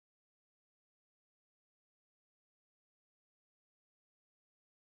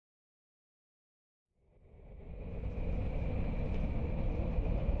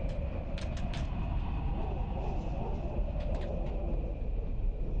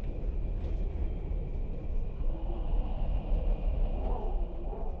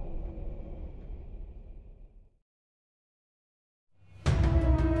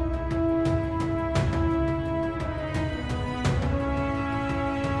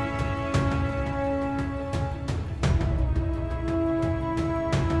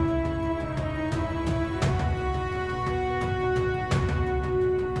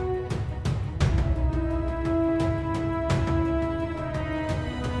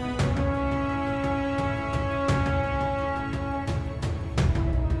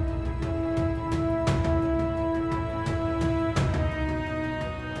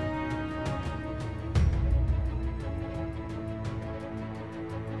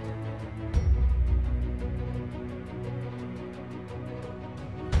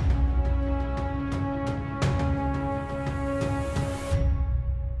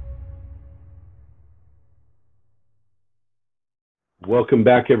Welcome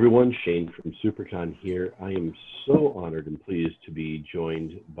back, everyone. Shane from SiouxperCon here. I am so honored and pleased to be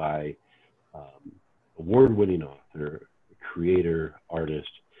joined by award-winning author, creator, artist,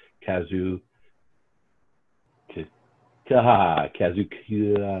 Kazu Kibuishi.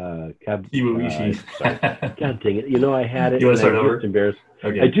 sorry. God dang it! You know I had it. You want and to start I'm over? just embarrassed.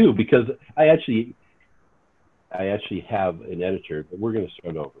 Okay. I do because I actually have an editor, but we're going to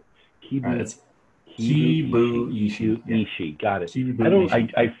start over. All right, it's Kibuishi. Kibuishi. Got it.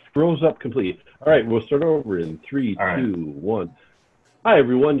 Kibuishi. I froze up completely. All right, we'll start over in 3, All right. 2, 1. Hi,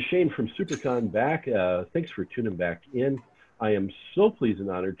 everyone. Shane from SiouxperCon back. Thanks for tuning back in. I am so pleased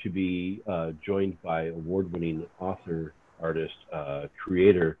and honored to be joined by award-winning author, artist,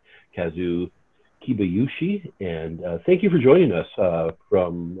 creator, Kazu Kibuishi. And thank you for joining us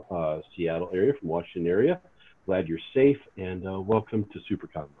from Seattle area, from Washington area. Glad you're safe, and welcome to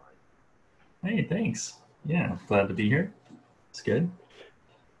SiouxperConline. Hey, thanks. Yeah, glad to be here. It's good.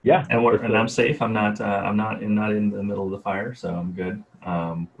 Yeah, and I'm safe. I'm not in the middle of the fire, so I'm good.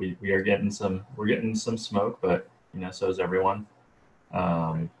 We are getting some smoke, but so is everyone.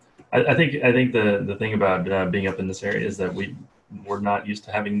 I think the thing about being up in this area is that we're not used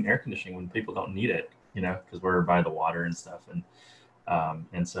to having air conditioning when people don't need it, because we're by the water and stuff,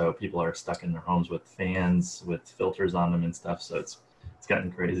 and so people are stuck in their homes with fans with filters on them and stuff. So it's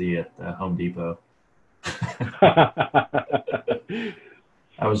gotten crazy at Home Depot.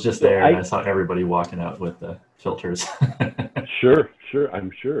 I was just there and I saw everybody walking out with the filters. Sure,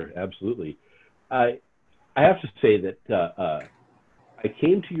 I'm sure, absolutely. I have to say that I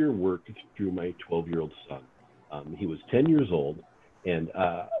came to your work through my 12-year-old son. He was 10 years old, and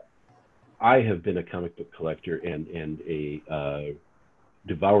I have been a comic book collector and a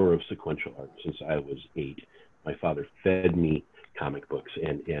devourer of sequential art since I was 8. My father fed me comic books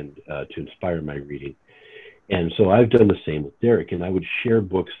and to inspire my reading. And so I've done the same with Derek, and I would share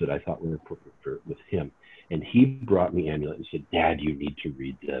books that I thought were appropriate with him. And he brought me Amulet and said, "Dad, you need to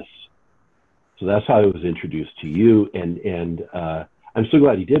read this." So that's how I was introduced to you, and I'm so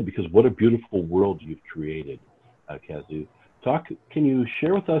glad he did, because what a beautiful world you've created, Kazu. Can you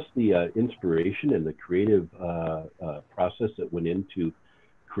share with us the inspiration and the creative process that went into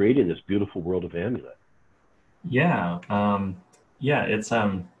creating this beautiful world of Amulet? Yeah, it's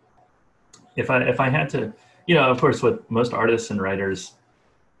if I had to, of course, with most artists and writers,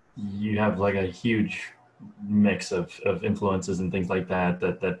 you have like a huge mix of influences and things like that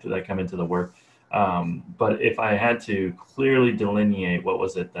come into the work. But if I had to clearly delineate what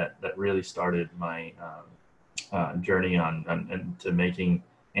was it that really started my journey on to making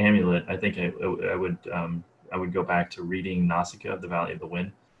Amulet, I think I would go back to reading Nausicaa of the Valley of the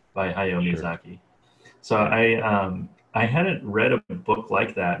Wind by Hayao Miyazaki. So I hadn't read a book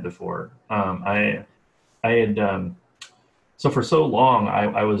like that before. I had so for so long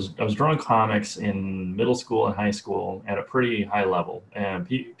I was drawing comics in middle school and high school at a pretty high level, and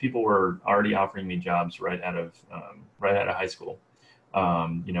people were already offering me jobs right out of high school.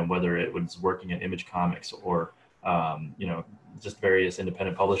 Whether it was working at Image Comics or just various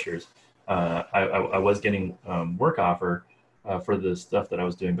independent publishers. I was getting work offer for the stuff that I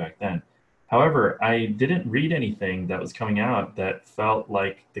was doing back then. However, I didn't read anything that was coming out that felt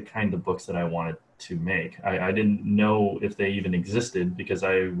like the kind of books that I wanted to make. I didn't know if they even existed, because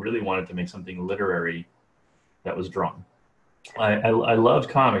I really wanted to make something literary that was drawn. I loved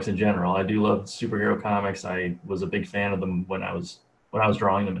comics in general. I do love superhero comics. I was a big fan of them when I was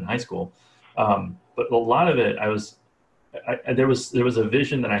drawing them in high school. But a lot of it, there was a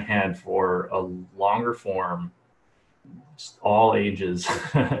vision that I had for a longer form, all ages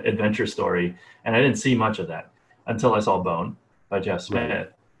adventure story, and I didn't see much of that until I saw Bone by Jeff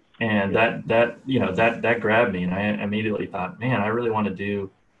Smith, and that grabbed me, and I immediately thought, man, I really want to do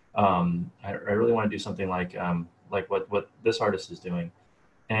something like what this artist is doing.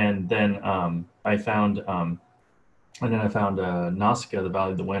 And then I found Nausicaa, the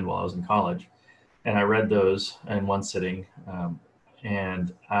Valley of the Wind, while I was in college, and I read those in one sitting,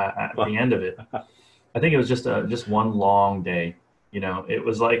 and at the end of it, I think it was just one long day. It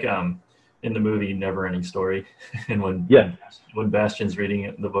was like in the movie Never Ending Story, and when Bastian's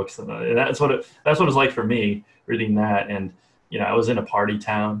reading the books, and that's what it's like for me reading that. And I was in a party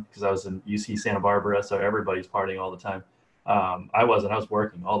town because I was in UC Santa Barbara, so everybody's partying all the time. I wasn't. I was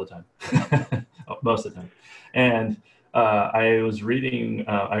working all the time, most of the time. And I was reading.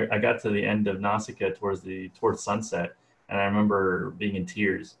 I got to the end of Nausicaa towards sunset, and I remember being in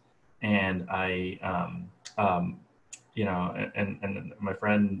tears. And and my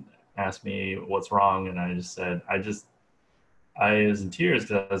friend asked me what's wrong, and I just said I was in tears,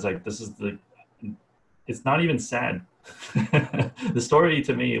 because I was like, it's not even sad. The story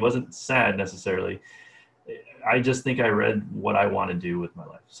to me, it wasn't sad necessarily. I just think I read what I want to do with my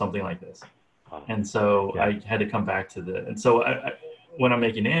life, something like this. And so Yeah. I had to come back to and so when I'm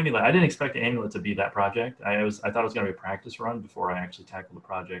making Amulet, I didn't expect Amulet to be that project. I thought it was going to be a practice run before I actually tackled the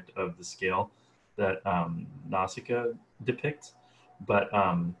project of the scale that Nausicaa depicts. But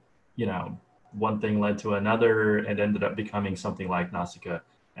you know, one thing led to another, and ended up becoming something like Nausicaa.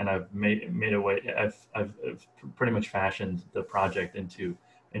 And I've made a way. I've pretty much fashioned the project into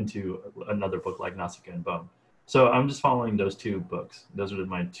another book like Nausicaa and Bone. So I'm just following those two books. Those are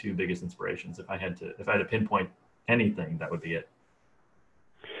my two biggest inspirations. If I had to pinpoint anything, that would be it.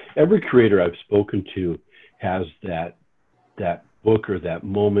 Every creator I've spoken to has that book or that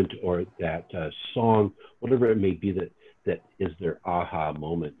moment or that song, whatever it may be, that is their aha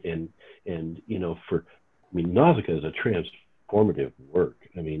moment. And you know, Nausicaa is a transformative work.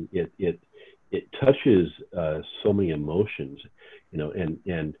 I mean, it touches so many emotions, you know,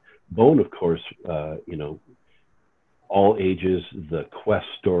 and Bone, of course, you know, all ages, the quest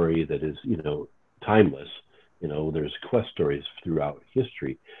story that is, you know, timeless. You know, there's quest stories throughout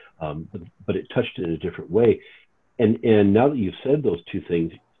history, but it touched it in a different way. And now that you've said those two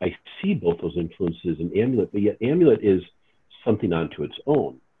things, I see both those influences in Amulet, but yet Amulet is something unto its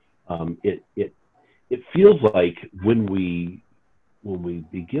own. It feels like when we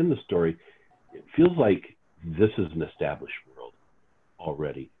begin the story, it feels like this is an established world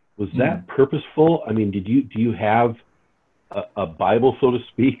already. Was that purposeful? I mean, do you have a Bible, so to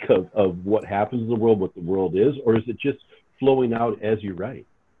speak, of what happens in the world, what the world is, or is it just flowing out as you write?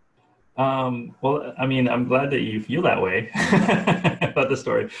 Well, I mean, I'm glad that you feel that way about the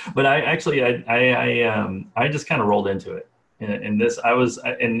story, but I just kind of rolled into it. In this,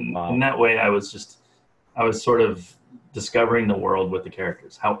 in that way, I was sort of discovering the world with the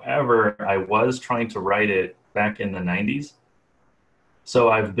characters. However, I was trying to write it back in the 90s. So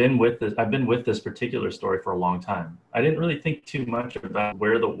I've been with this particular story for a long time. I didn't really think too much about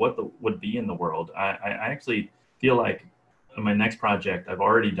what would be in the world. I actually feel like in my next project, I've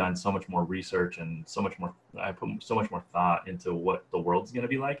already done so much more research and I put so much more thought into what the world's going to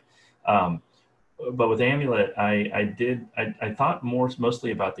be like. But with Amulet, I thought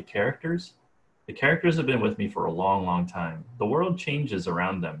mostly about the characters. The characters have been with me for a long, long time. The world changes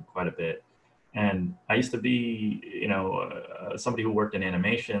around them quite a bit. And I used to be, you know, somebody who worked in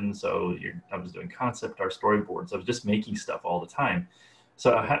animation. So I was doing concept art, storyboards. I was just making stuff all the time.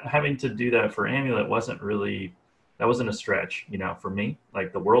 So having to do that for Amulet wasn't a stretch, you know, for me.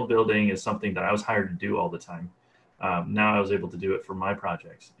 Like the world building is something that I was hired to do all the time. Now I was able to do it for my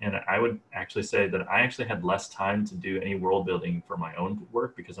projects. And I would actually say that I actually had less time to do any world building for my own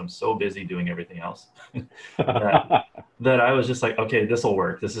work because I'm so busy doing everything else that I was just like, okay, this will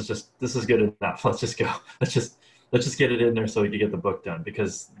work. This is good enough. Let's just go. Let's just get it in there so we can get the book done,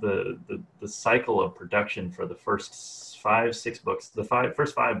 because the cycle of production for the first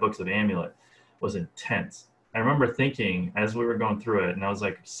first five books of Amulet was intense. I remember thinking as we were going through it, and I was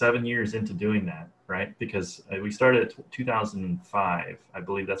like 7 years into doing that, right? Because we started at 2005. I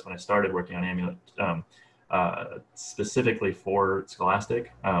believe that's when I started working on Amulet, specifically for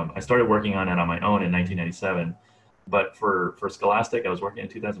Scholastic. I started working on it on my own in 1997. But for Scholastic, I was working in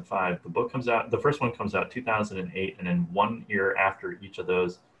 2005. The book comes out, the first one comes out 2008, and then 1 year after each of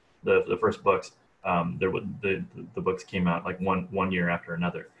those, the first books, the books came out like one year after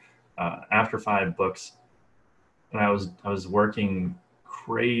another. After 5 books, and I was working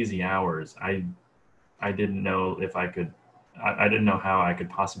crazy hours. I didn't know if I could. I didn't know how I could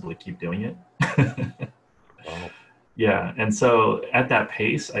possibly keep doing it. Wow. Yeah, and so at that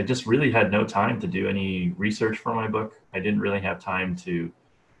pace, I just really had no time to do any research for my book. I didn't really have time to,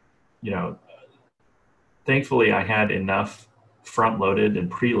 you know, thankfully I had enough front-loaded and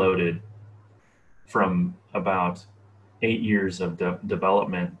preloaded from about 8 years of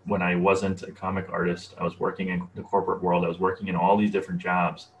development when I wasn't a comic artist. I was working in the corporate world. I was working in all these different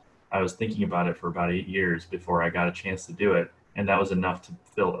jobs. I was thinking about it for about 8 years before I got a chance to do it, and that was enough to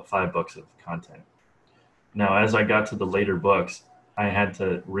fill 5 books of content. Now, as I got to the later books, I had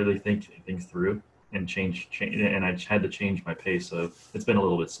to really think things through and change, and I had to change my pace. So it's been a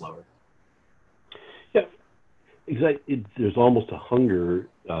little bit slower. Yeah, exactly. There's almost a hunger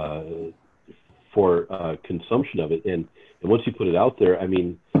for consumption of it, and once you put it out there, I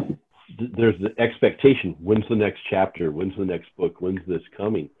mean, there's the expectation. When's the next chapter? When's the next book? When's this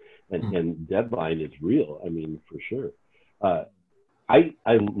coming? And deadline is real. I mean, for sure. I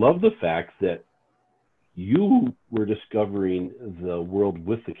love the fact that you were discovering the world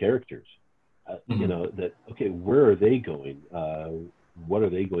with the characters. You know, that, okay, where are they going? What are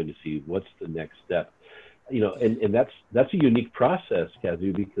they going to see? What's the next step? and that's a unique process,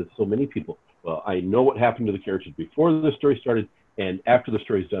 Kazu, because so many people, well, I know what happened to the characters before the story started, and after the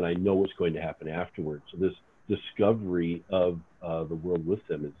story's done, I know what's going to happen afterwards. So this discovery of the world with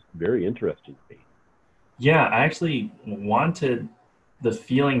them is very interesting to me. Yeah, I actually wanted the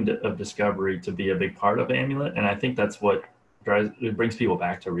feeling of discovery to be a big part of Amulet, and I think that's what brings people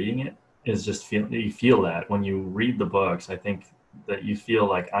back to reading it. Is just you feel that when you read the books. I think that you feel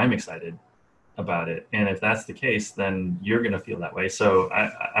like I'm excited about it, and if that's the case, then you're going to feel that way. So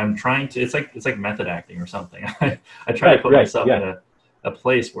I'm trying to. It's like method acting or something. I try to put myself in a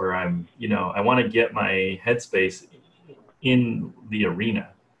place where I'm, I want to get my headspace in the arena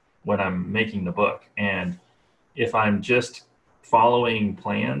when I'm making the book. And if I'm just following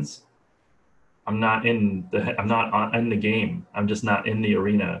plans, I'm not in the game. I'm just not in the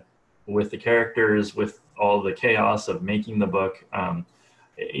arena with the characters, with all the chaos of making the book. I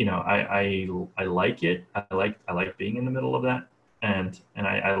like it. I like being in the middle of that, and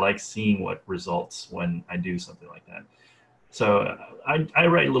I like seeing what results when I do something like that. So I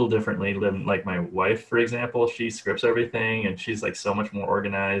write a little differently than like my wife, for example. She scripts everything, and she's like so much more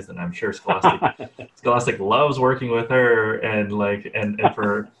organized. And I'm sure Scholastic loves working with her. And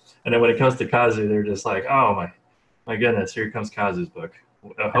then when it comes to Kazu, they're just like, oh my goodness, here comes Kazu's book.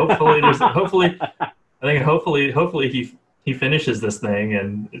 Hopefully he finishes this thing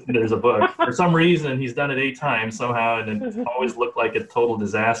and there's a book. For some reason, he's done it 8 times somehow, and it's always looked like a total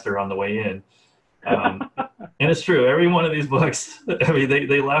disaster on the way in. And it's true. Every one of these books, I mean,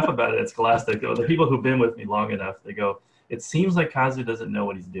 they laugh about it at Scholastic. The people who've been with me long enough, they go, it seems like Kazu doesn't know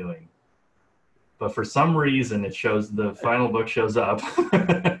what he's doing. But for some reason, the final book shows up,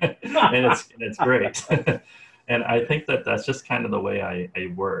 and it's great. And I think that's just kind of the way I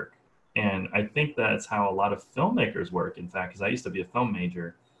work. And I think that's how a lot of filmmakers work, in fact, because I used to be a film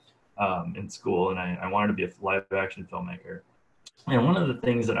major in school, and I wanted to be a live action filmmaker. And one of the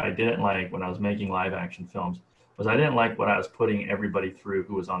things that I didn't like when I was making live action films was I didn't like what I was putting everybody through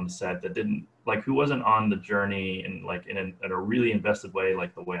who was on the set, who wasn't on the journey and like in a really invested way,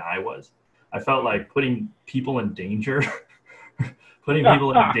 like the way I was. I felt like putting people in danger,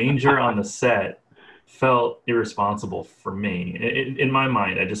 on the set felt irresponsible for me. In my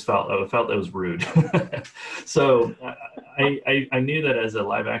mind, I just felt it was rude. So I knew that as a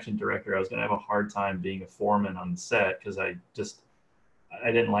live action director, I was going to have a hard time being a foreman on the set because I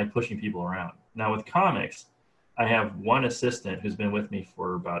didn't like pushing people around. Now with comics, I have one assistant who's been with me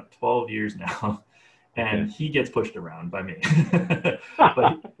for about 12 years now, and he gets pushed around by me.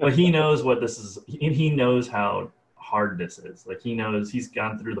 but he knows what this is. He knows how hard this is. Like he's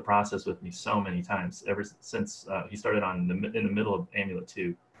gone through the process with me so many times ever since he started in the middle of Amulet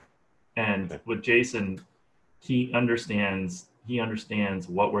 2. And with Jason, he understands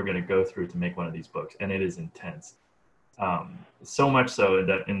what we're going to go through to make one of these books, and it is intense. So much so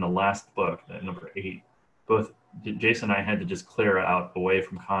that in the last book, number 8, both Jason and I had to just clear out away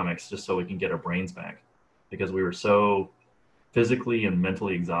from comics just so we can get our brains back, because we were so physically and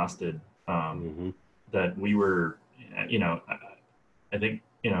mentally exhausted that we were, I think,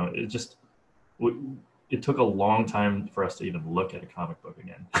 it took a long time for us to even look at a comic book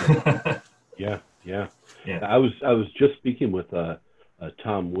again. Yeah. I was just speaking with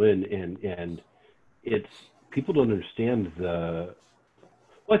Tom Wynn, and it's people don't understand well,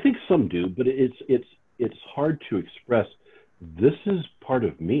 I think some do, but it's hard to express. This is part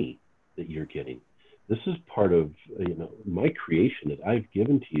of me that you're getting. This is part of my creation that I've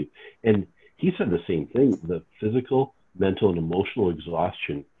given to you. And he said the same thing: the physical, mental, and emotional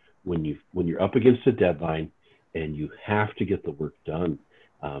exhaustion when you're up against a deadline and you have to get the work done,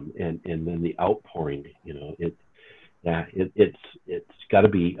 and then the outpouring. It's got to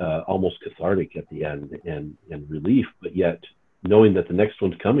be almost cathartic at the end and relief, but yet knowing that the next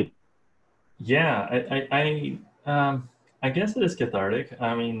one's coming. Yeah, I guess it is cathartic.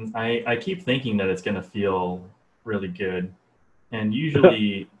 I mean, I keep thinking that it's going to feel really good, and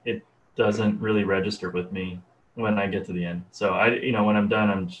usually it doesn't really register with me when I get to the end. So when I'm done,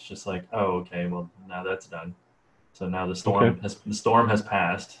 I'm just like, oh, okay, well now that's done. So now the storm has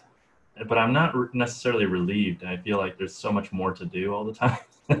passed, but I'm not necessarily relieved. I feel like there's so much more to do all the time.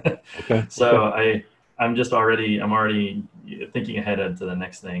 So I'm already thinking ahead into the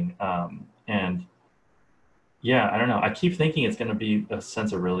next thing. And yeah, I don't know. I keep thinking it's going to be a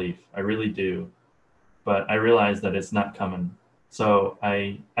sense of relief. I really do. But I realize that it's not coming. So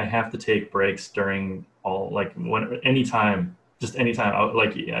I have to take breaks during anytime.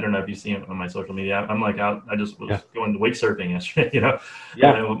 I don't know if you've seen it on my social media. I'm like out. I just was going wake surfing yesterday.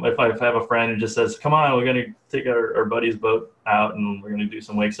 If I have a friend who just says, "Come on, we're going to take our buddy's boat out and we're going to do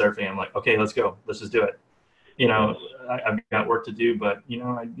some wake surfing," I'm like, "Okay, let's go. Let's just do it." you know, I've got work to do, but you know,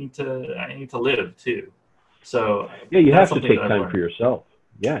 I need to live too. So yeah, you have that's to something take that I've time learned. for yourself.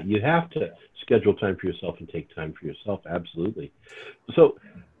 Yeah, you have to schedule time for yourself and take time for yourself. Absolutely. So,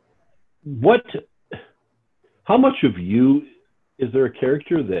 how much of you, is there a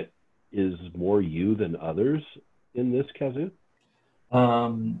character that is more you than others in this, Kazu?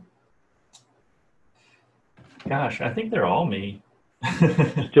 Um, Gosh, I think they're all me.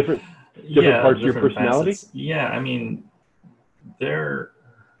 Just different Yeah, parts of your different personality? facets. Yeah, I mean, they're,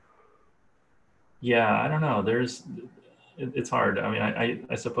 yeah, I don't know. It's hard. I mean,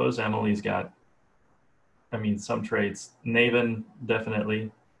 I suppose Emily's got, I mean, some traits. Naven,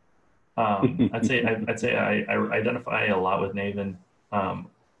 definitely. I'd say I identify a lot with Naven.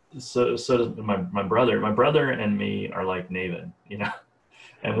 So does my brother. My brother and me are like Naven, you know.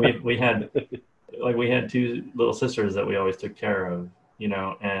 And we had we had two little sisters that we always took care of, you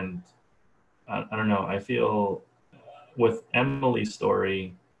know. And I don't know. I feel with Emily's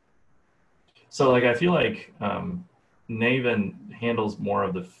story. So like I feel like Naven handles more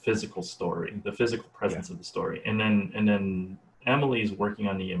of the physical story, the physical presence of the story, and then Emily's working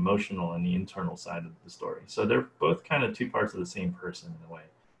on the emotional and the internal side of the story. So they're both kind of two parts of the same person in a way.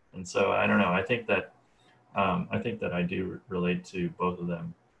 And so I don't know. I think that I do relate to both of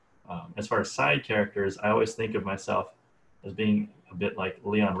them. As far as side characters, I always think of myself as being a bit like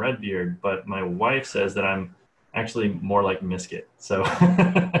Leon Redbeard, but my wife says that I'm actually more like Misket. So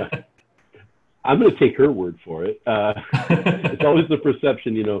I'm going to take her word for it. It's always the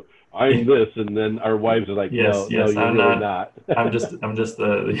perception, you know, I'm this, and then our wives are like, yes, no, you're I'm really not. not. I'm just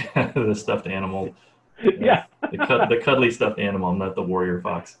the stuffed animal. Yeah. The cuddly stuffed animal. I'm not the warrior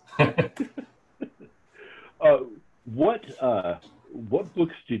fox. What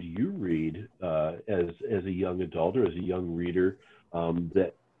books did you read as a young adult or as a young reader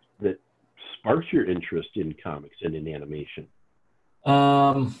that sparked your interest in comics and in animation?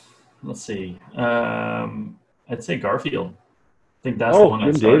 Let's see. I'd say Garfield. I think that's the one that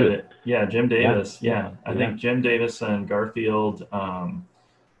Jim started Davis. it. Yeah, Jim Davis. Yeah, I Yeah. think Jim Davis and Garfield.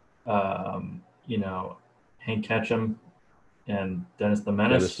 You know, Hank Ketchum and Dennis the Dennis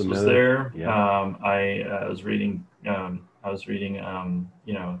Menace the was Menace. there. Yeah. I was reading. You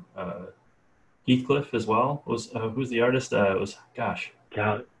know, Heathcliff as well. Who's the artist? It was gosh.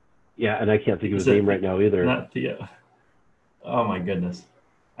 God, yeah, and I can't think of Is his it name right now either. not Theo? Oh my goodness.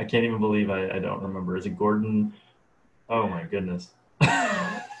 I can't even believe I don't remember. Is it Gordon? Oh my goodness.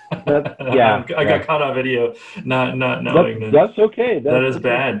 Yeah, I got caught on video not knowing that. That's okay. That is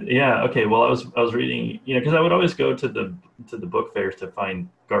bad. Yeah. Okay. Well, I was reading, you know, because I would always go to the book fairs to find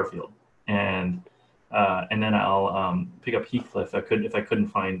Garfield, and then I'll pick up Heathcliff if I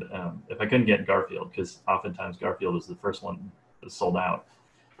couldn't get Garfield, because oftentimes Garfield was the first one that sold out,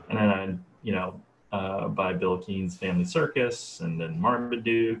 and then I you know buy Bill Keene's Family Circus, and then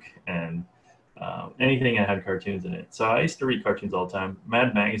Marmaduke, and anything that had cartoons in it. So I used to read cartoons all the time.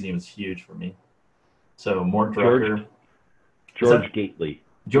 Mad Magazine was huge for me. So Mort Drucker. George Gately.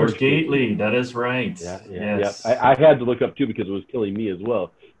 George Gately, that is right. Yeah. Yes. I had to look up too because it was killing me as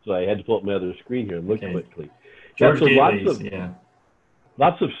well. So I had to pull up my other screen here and look quickly. George Gately's,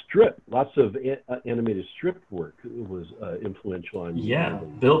 lots of animated strip work was influential on you. Yeah,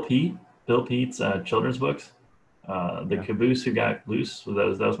 Bill Pete's children's books. The Caboose Who Got Loose,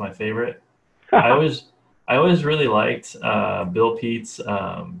 that was my favorite. I always really liked Bill Pete's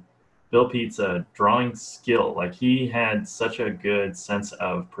drawing skill. Like, he had such a good sense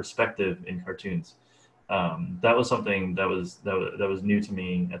of perspective in cartoons. That was something that was new to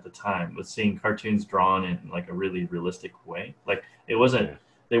me at the time, was seeing cartoons drawn in like a really realistic way. Like, it wasn't,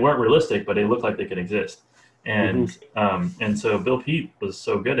 they weren't realistic, but they looked like they could exist. And and so Bill Pete was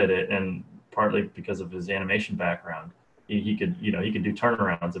so good at it, and partly because of his animation background, he could do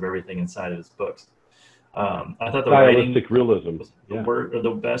turnarounds of everything inside of his books. I thought the stylistic realism was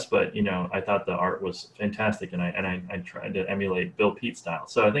the best, but I thought the art was fantastic, and I tried to emulate Bill Pete's style.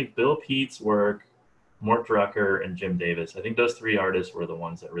 So I think Bill Pete's work, Mort Drucker, and Jim Davis, I think those three artists were the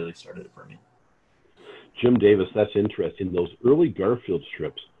ones that really started it for me. Jim Davis, that's interesting. Those early Garfield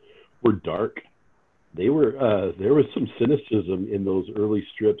strips were dark. They were there was some cynicism in those early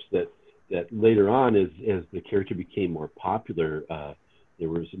strips that later on, as the character became more popular, there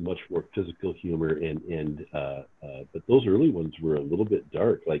was much more physical humor, but those early ones were a little bit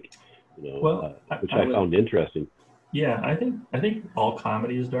dark, which I found interesting. Yeah, I think all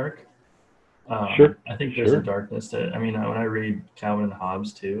comedy is dark. Sure. I think there's a darkness to it. I mean, when I read Calvin and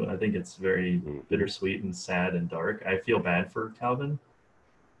Hobbes too, I think it's very bittersweet and sad and dark. I feel bad for Calvin.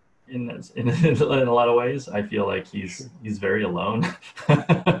 in a lot of ways. I feel like he's very alone.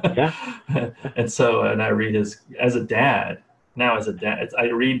 Yeah. And so, and I read his as a dad now. As a dad, I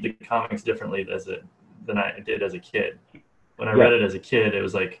read the comics differently than I did as a kid. When I read it as a kid, it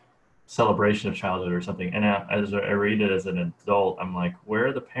was like celebration of childhood or something. And now, as I read it as an adult, I'm like, where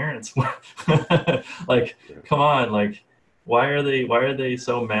are the parents? Like, come on, like, why are they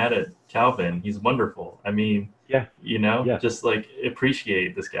so mad at Calvin? He's wonderful. I mean, you know, just like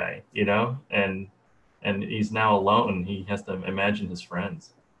appreciate this guy, you know, and he's now alone. He has to imagine his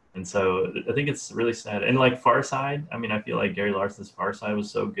friends. And so I think it's really sad. And like Far Side, I mean, I feel like Gary Larson's Far Side was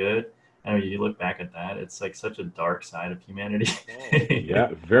so good. I mean, you look back at that, it's like such a dark side of humanity. Yeah,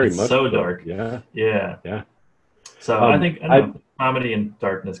 very much so dark. Yeah. So I think comedy and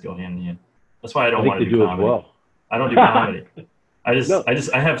darkness go hand in hand. That's why I don't want to do comedy. Well. I don't do comedy.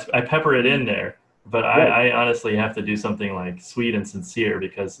 I pepper it in there, but I honestly have to do something like sweet and sincere,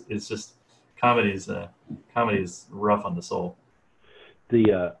 because it's just comedy's rough on the soul.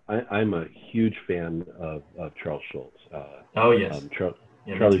 I'm a huge fan of Charles Schulz. Oh yes.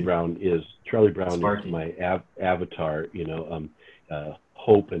 Charlie Brown is my avatar, you know,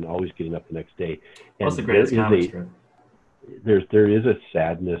 hope and always getting up the next day. And what's the greatest comic strip? There is a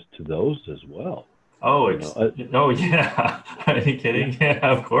sadness to those as well. Oh, yeah. Are you kidding? Yeah,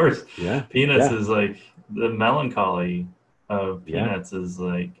 of course. Yeah. Peanuts is like, the melancholy of Peanuts is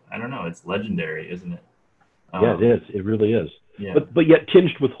like, I don't know, it's legendary, isn't it? Yeah, it is. It really is. Yeah. But yet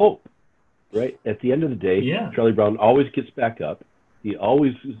tinged with hope, right? At the end of the day, Charlie Brown always gets back up. He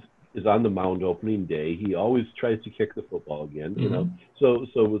always is on the mound opening day. He always tries to kick the football again, you know. So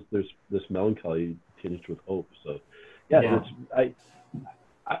there's this melancholy tinged with hope. So,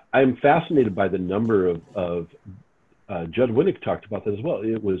 I'm fascinated by the number of Judd Winnick talked about that as well.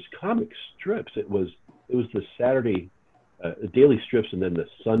 It was comic strips. It was the Saturday daily strips and then the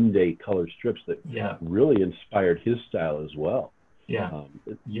Sunday color strips that really inspired his style as well.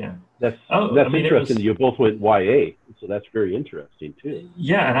 That's interesting. You both went YA, so that's very interesting too.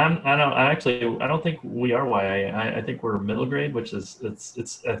 Yeah, and I don't think we are YA. I think we're middle grade, which is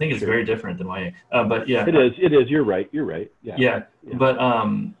I think it's very different than YA. But yeah, it is. You're right. Yeah.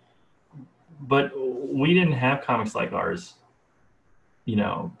 But we didn't have comics like ours, you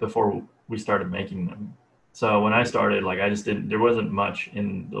know, before we started making them. So when I started, like, there wasn't much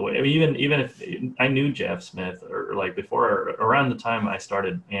in the way. I mean, even if I knew Jeff Smith, or like before, around the time I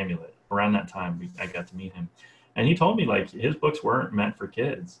started Amulet, around that time I got to meet him, and he told me like his books weren't meant for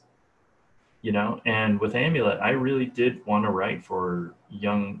kids, you know. And with Amulet, I really did want to write for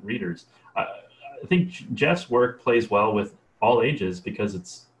young readers. I think Jeff's work plays well with all ages, because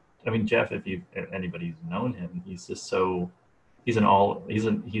Jeff, if anybody's known him, he's just he's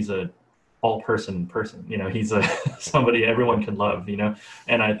a all-person, you know. He's somebody everyone can love, you know,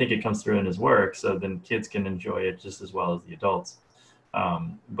 and I think it comes through in his work. So then kids can enjoy it just as well as the adults.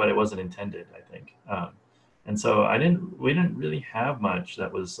 But it wasn't intended, I think. And so we didn't really have much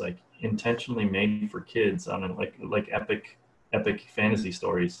that was like intentionally made for kids on like epic fantasy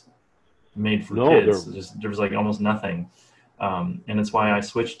stories made for kids. There was like almost nothing. And it's why I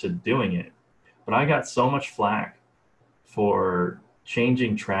switched to doing it. But I got so much flack for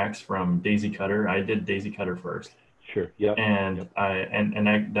changing tracks from Daisy Kutter. I did Daisy Kutter first. Sure. Yeah. And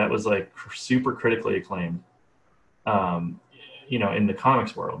that was like super critically acclaimed, you know, in the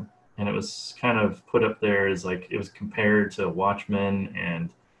comics world. And it was kind of put up there as like, it was compared to Watchmen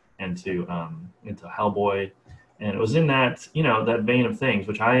and to Hellboy. And it was in that, you know, that vein of things,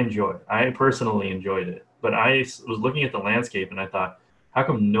 which I enjoyed. I personally enjoyed it. But I was looking at the landscape and I thought, how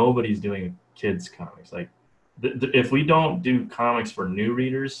come nobody's doing kids comics? Like, if we don't do comics for new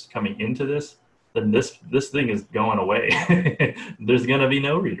readers coming into this, then this thing is going away. There's going to be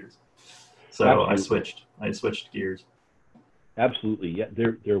no readers. So absolutely. I switched gears. Absolutely. Yeah.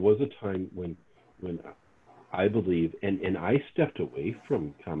 There was a time when I believe, and I stepped away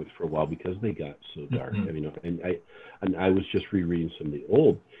from comics for a while because they got so dark. I mean, and I was just rereading some of the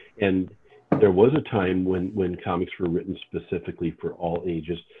old, and there was a time when comics were written specifically for all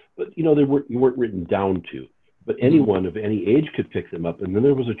ages, but you know, you weren't written down to. But anyone of any age could pick them up. And then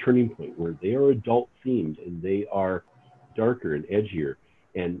there was a turning point where they are adult themed and they are darker and edgier.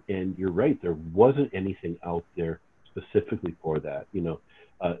 And you're right, there wasn't anything out there specifically for that. You know,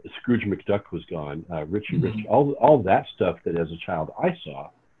 Scrooge McDuck was gone, Richie Rich, all that stuff that as a child I saw,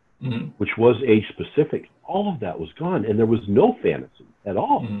 which was age specific, all of that was gone. And there was no fantasy at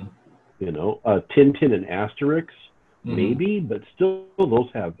all. You know, Tintin and Asterix, maybe, but still those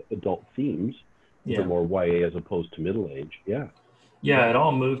have adult themes. The more YA as opposed to middle age. Yeah, it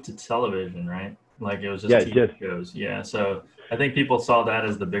all moved to television, right? Like it was just Yeah, it TV did. shows. Yeah. So I think people saw that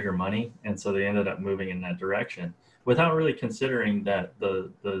as the bigger money, and so they ended up moving in that direction without really considering that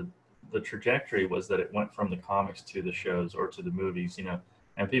the trajectory was that it went from the comics to the shows or to the movies, you know.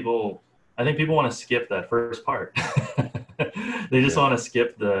 And people, I think people want to skip that first part. They just want to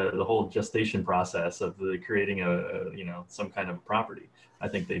skip the whole gestation process of the creating you know, some kind of property. I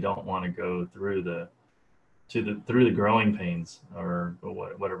think they don't want to go through through the growing pains or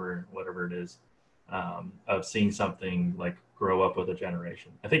whatever it is, of seeing something like grow up with a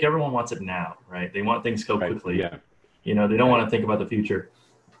generation. I think everyone wants it now, right? They want things to go quickly. Yeah. You know, they don't want to think about the future.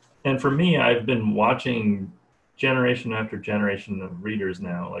 And for me, I've been watching generation after generation of readers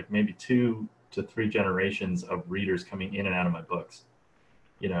now, like maybe 2 to 3 generations of readers coming in and out of my books,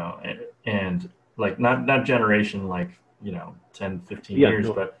 you know, and like not generation like, you know, 10, 15 years,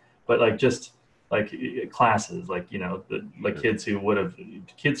 but like just like classes, like, you know, like kids who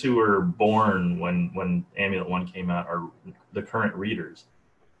were born when Amulet 1 came out are the current readers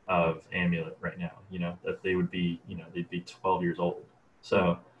of Amulet right now, you know, that they would be, you know, they'd be 12 years old.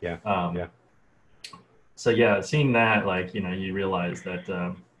 So, so yeah, seeing that, like, you know, you realize that,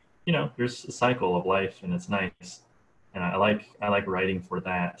 you know, there's a cycle of life and it's nice. And I like writing for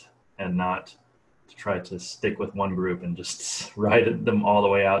that and not to try to stick with one group and just ride them all the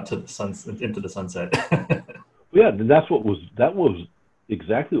way out to into the sunset. Yeah, that was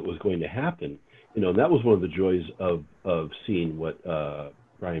exactly what was going to happen. You know, and that was one of the joys of seeing what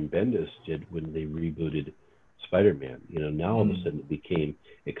Brian Bendis did when they rebooted Spider-Man. You know, now all of a sudden it became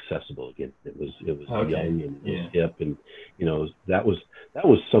accessible again. It was young and it was hip, and you know, that was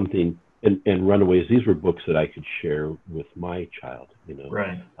something. And Runaways, these were books that I could share with my child, you know,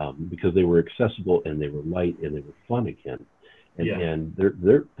 right? Because they were accessible and they were light and they were fun again, and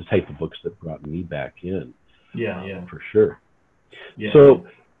they're the type of books that brought me back in, for sure. Yeah. So,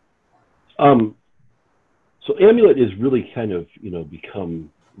 so Amulet is really kind of, you know,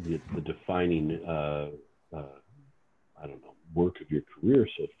 become the defining I don't know, work of your career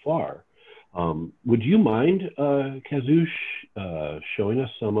so far. Would you mind, Kazu, showing us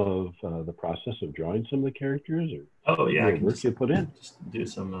some of the process of drawing some of the characters, or I can work you put in? Just do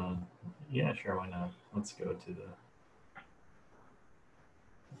some. Yeah, sure, why not? Let's go to the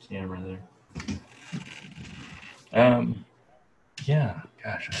camera there. Yeah,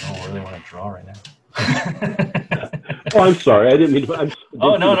 gosh, I don't really want to draw right now. Oh, I'm sorry. I didn't mean to.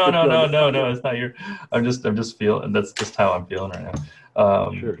 Oh, no. It's not your. I'm just feeling. That's just how I'm feeling right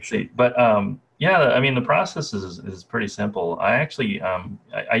now. Sure. See, but yeah, I mean, the process is pretty simple. I actually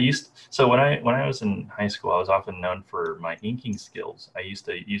I used, so when I was in high school, I was often known for my inking skills. I used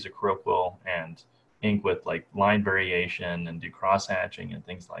to use a crow quill and ink with like line variation and do cross hatching and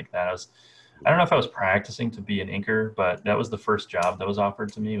things like that. I don't know if I was practicing to be an inker, but that was the first job that was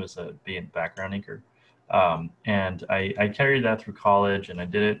offered to me, was to be a background inker. And I carried that through college, and I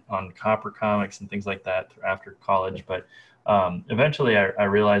did it on copper comics and things like that after college. But eventually I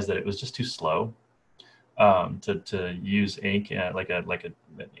realized that it was just too slow to use ink, like a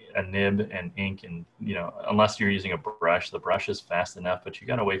nib and ink. And, you know, unless you're using a brush, the brush is fast enough, but you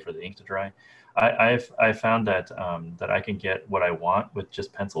got to wait for the ink to dry. I found that that I can get what I want with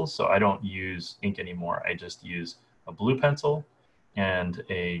just pencils. So I don't use ink anymore. I just use a blue pencil and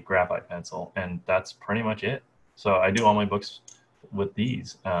a graphite pencil, and that's pretty much it. So I do all my books with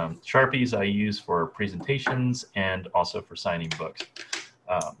these. Sharpies I use for presentations and also for signing books.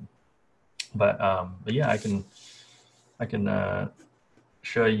 But yeah, I can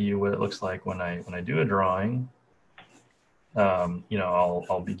show you what it looks like when I do a drawing. You know,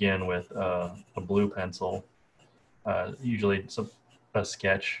 I'll begin with a blue pencil. Usually it's a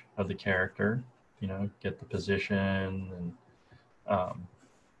sketch of the character. You know, get the position and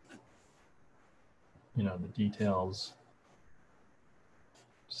you know, the details,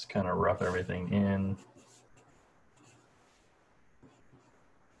 just kind of rough everything in.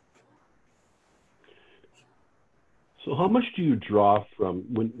 So how much do you draw from,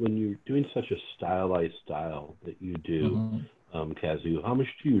 when you're doing such a stylized style that you do, Kazu, how much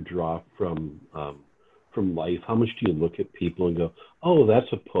do you draw from life? How much do you look at people and go, oh,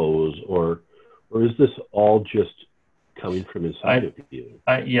 that's a pose, or is this all just coming from inside of you?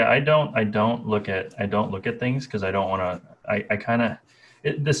 I don't look at things, because I don't want to. I kind of,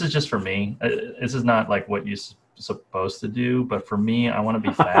 this is just for me. This is not like what you're supposed to do, but for me, I want to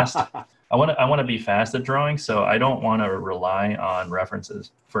be fast. I want to be fast at drawing, so I don't want to rely on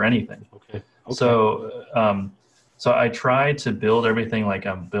references for anything. Okay. So so I try to build everything like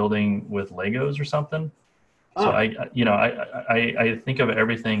I'm building with Legos or something. So I think of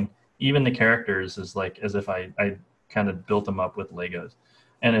everything, even the characters, as if I kind of built them up with Legos.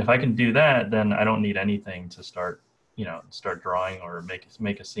 And if I can do that, then I don't need anything to start, start drawing or make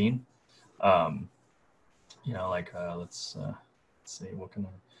a scene. Like let's see, what can I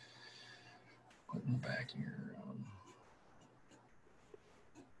put in the back here?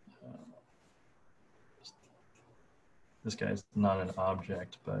 This guy's not an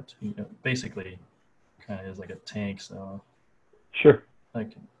object, but basically kind of is like a tank. So sure, I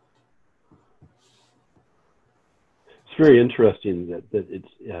can. It's very interesting that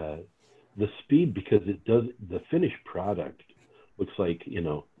it's the speed, because it does, the finished product looks like,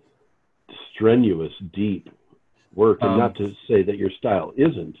 strenuous, deep work, and not to say that your style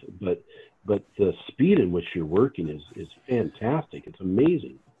isn't, but the speed in which you're working is fantastic. It's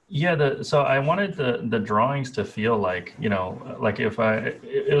amazing. Yeah, so I wanted the drawings to feel like, like it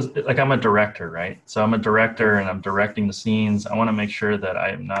was like I'm a director, right? So I'm a director and I'm directing the scenes. I want to make sure that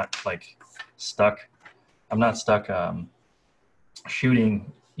I'm not like stuck. I'm not stuck shooting,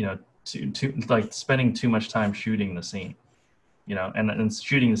 to like spending too much time shooting the scene, and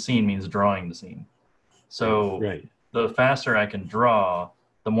shooting the scene means drawing the scene. So right. The faster I can draw,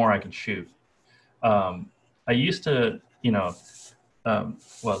 the more I can shoot. I used to,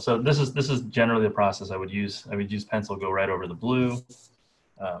 so this is generally the process I would use. I would use pencil, go right over the blue.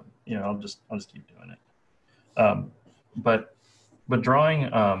 I'll just keep doing it. But drawing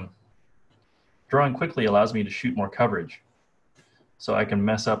quickly allows me to shoot more coverage, so I can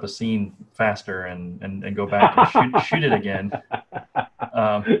mess up a scene faster and go back and shoot it again.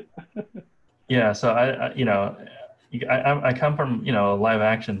 Yeah, so I come from a live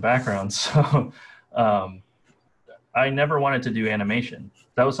action background, so. I never wanted to do animation.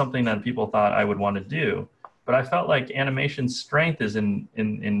 That was something that people thought I would want to do, but I felt like animation's strength is in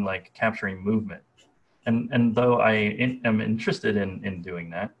like capturing movement. And though I am interested in doing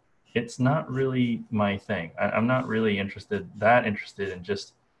that, it's not really my thing. I'm not really interested in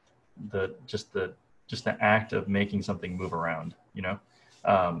just the act of making something move around,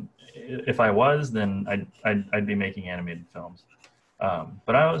 If I was, then I'd be making animated films.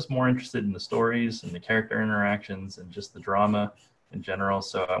 But I was more interested in the stories and the character interactions and just the drama in general.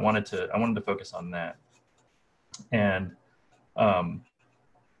 So I wanted to focus on that. And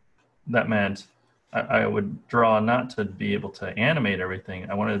that meant I would draw not to be able to animate everything.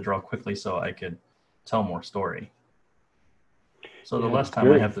 I wanted to draw quickly so I could tell more story. So the less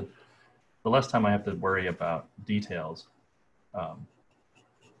time I have to worry about details, the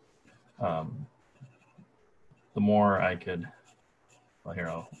more I could. Well, here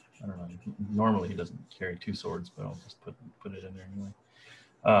I don't know. Normally he doesn't carry two swords, but I'll just put it in there anyway.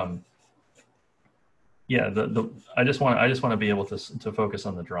 Yeah, I just want to be able to focus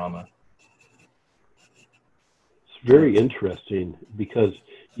on the drama. It's very interesting because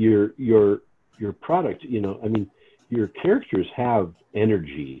your product, your characters have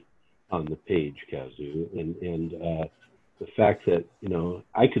energy on the page, Kazu, and the fact that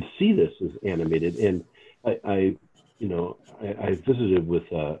I could see this as animated, and I visited with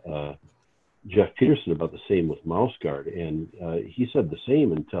Jeff Peterson about the same with Mouse Guard, and he said the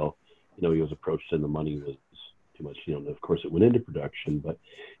same until he was approached and the money was too much. Of course it went into production, but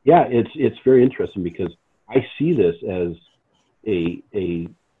yeah, it's very interesting because I see this as a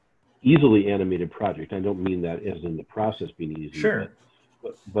easily animated project. I don't mean that as in the process being easy, sure,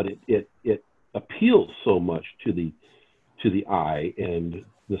 but it appeals so much to the eye, and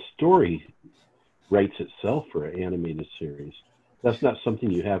the story writes itself for an animated series. That's not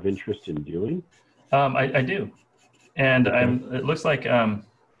something you have interest in doing? I do, and okay. It looks like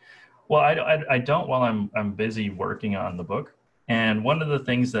well, I don't while I'm busy working on the book. And one of the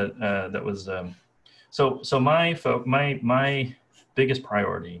things that was so my biggest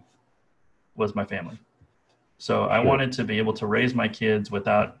priority was my family. So I wanted to be able to raise my kids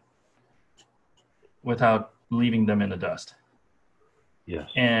without leaving them in the dust. Yes.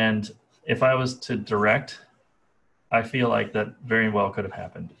 And if I was to direct, I feel like that very well could have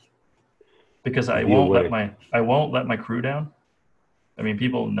happened, because I won't let my crew down. I mean,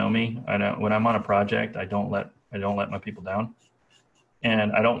 people know me. I know when I'm on a project, I don't let my people down,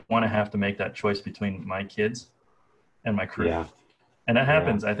 and I don't want to have to make that choice between my kids and my crew. Yeah. And that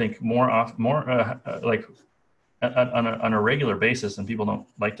happens, I think, like on a regular basis, and people don't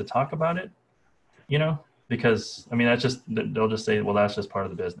like to talk about it, because I mean, they'll just say, well, that's just part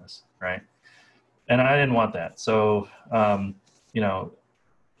of the business, right? And I didn't want that. So,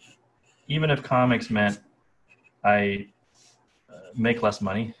 even if comics meant I make less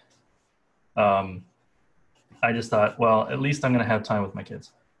money, I just thought, well, at least I'm going to have time with my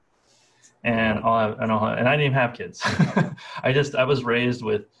kids, and I didn't even have kids. I was raised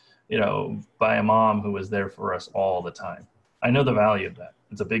with, by a mom who was there for us all the time. I know the value of that.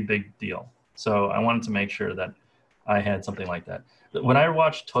 It's a big, big deal. So I wanted to make sure that I had something like that. When I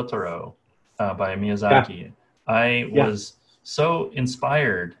watched Totoro by Miyazaki, I was so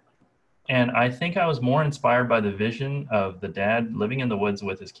inspired. And I think I was more inspired by the vision of the dad living in the woods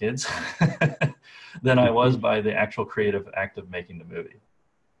with his kids than I was by the actual creative act of making the movie.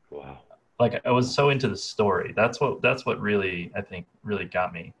 Wow. Like, I was so into the story. That's what really, I think, really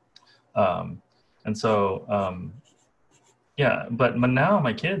got me. And so, yeah, but now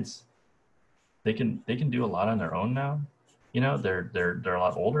my kids, they can do a lot on their own now. You know, they're a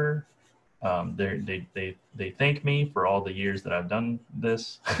lot older. They thank me for all the years that I've done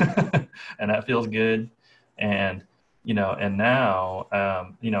this, and that feels good. And and now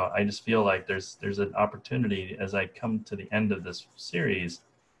I just feel like there's an opportunity as I come to the end of this series.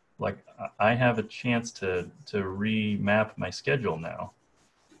 Like, I have a chance to remap my schedule now,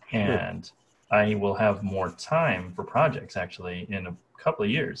 and I will have more time for projects actually in a couple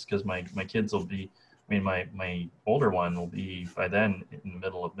of years, because my kids will be, I mean, my older one will be by then in the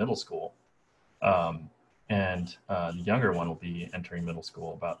middle of middle school, and the younger one will be entering middle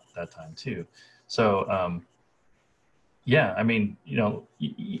school about that time too. So yeah, I mean, you know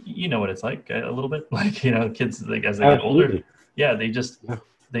what it's like a little bit, like, kids, like, as they get older, yeah, they just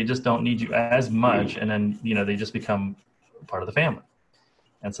don't need you as much, and then they just become part of the family.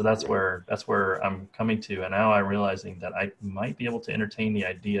 And so that's where I'm coming to, and now I'm realizing that I might be able to entertain the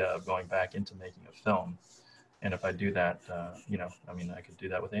idea of going back into making a film. And if I do that, I mean, I could do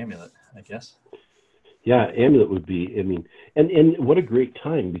that with Amulet, I guess. Yeah, Amulet would be, I mean, and what a great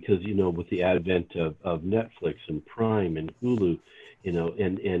time, because, with the advent of Netflix and Prime and Hulu,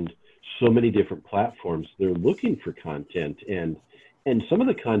 and so many different platforms, they're looking for content, and some of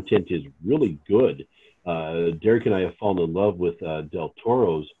the content is really good. Derek and I have fallen in love with Del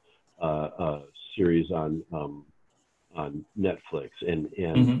Toro's series on Netflix,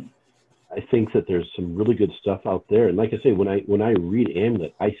 and I think that there's some really good stuff out there. And like I say, when I read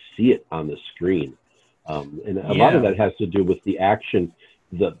Amulet, I see it on the screen, and a lot of that has to do with the action,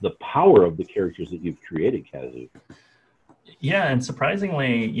 the power of the characters that you've created, Kazu. Yeah, and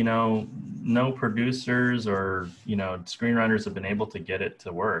surprisingly, no producers or screenwriters have been able to get it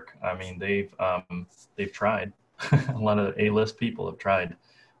to work. I mean, they've tried. A lot of A-list people have tried,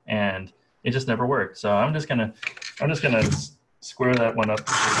 and it just never worked. So I'm just gonna square that one up.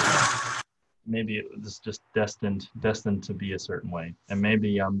 Maybe it's just destined to be a certain way, and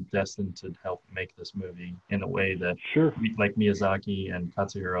maybe I'm destined to help make this movie in a way that, like Miyazaki and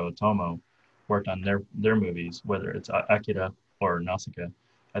Katsuhiro Otomo worked on their movies, whether it's Akira or Nausicaa.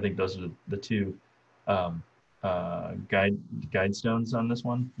 I think those are the two guide stones on this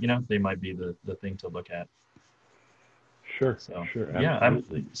one. They might be the thing to look at. Sure, so, sure,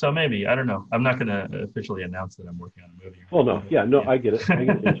 absolutely. So maybe, I don't know. I'm not going to officially announce that I'm working on a movie. Well, no, yeah, no, yeah. I get it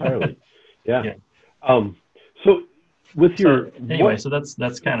entirely. Yeah. So with anyway, so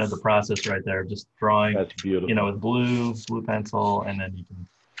that's kind of the process right there. Just drawing, that's beautiful. With blue pencil, and then you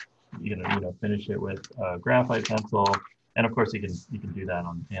can finish it with graphite pencil, and of course you can do that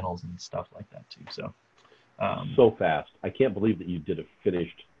on panels and stuff like that too. So so fast. I can't believe that you did it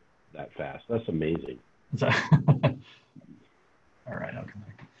finished that fast. That's amazing. All right, I'll come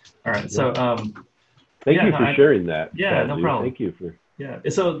back. All right, so thank you for sharing that. Yeah, Kazu. no problem. Thank you for. Yeah,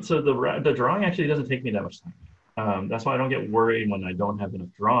 so the drawing actually doesn't take me that much time. That's why I don't get worried when I don't have enough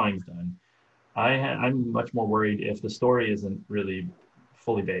drawings done. I'm much more worried if the story isn't really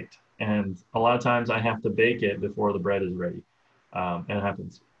fully baked, and a lot of times I have to bake it before the bread is ready, and it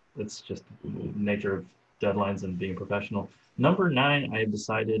happens. It's just the nature of deadlines and being professional. Number 9, I have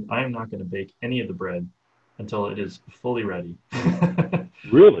decided I am not going to bake any of the bread until it is fully ready.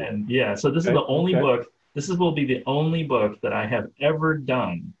 Really? And yeah, so this is the only book. This will be the only book that I have ever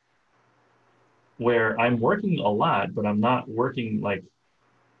done where I'm working a lot, but I'm not working like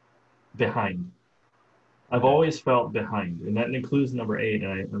behind. I've always felt behind, and that includes number 8.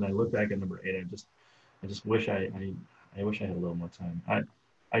 And I look back at number 8, I just wish I wish I had a little more time.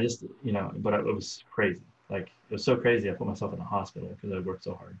 I just but it was crazy. Like, it was so crazy. I put myself in the hospital because I worked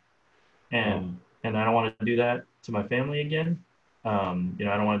so hard, and I don't want to do that to my family again. I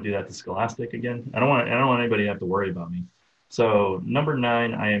don't want to do that to Scholastic again. I don't want anybody to have to worry about me. So number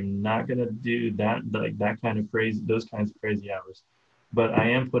 9, I am not going to do that, like that kind of crazy, those kinds of crazy hours. But I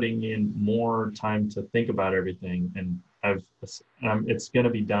am putting in more time to think about everything, and it's going to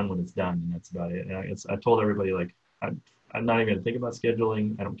be done when it's done, and that's about it. And I told everybody, like, I'm not even going to think about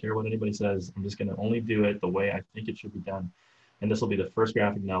scheduling. I don't care what anybody says. I'm just going to only do it the way I think it should be done. And this will be the first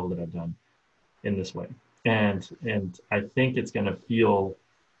graphic novel that I've done in this way. And I think it's going to feel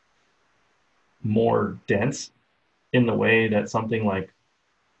more dense in the way that something like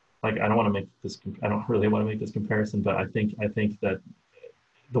I don't want to make this, I don't really want to make this comparison, but I think that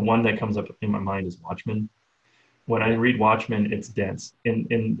the one that comes up in my mind is Watchmen. When I read Watchmen, it's dense in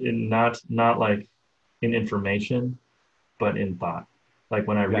not like in information, but in thought. Like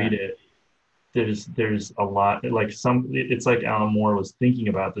when I read it, there's a lot, like it's like Alan Moore was thinking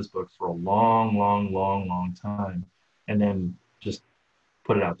about this book for a long time, and then just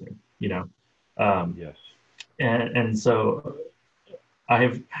put it out there, you know. Yes. And so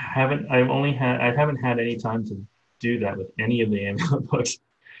I haven't had any time to do that with any of the AMULET books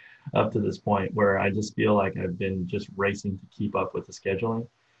up to this point, where I just feel like I've been just racing to keep up with the scheduling.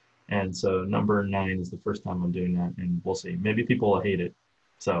 And so number 9 is the first time I'm doing that, and we'll see. Maybe people will hate it.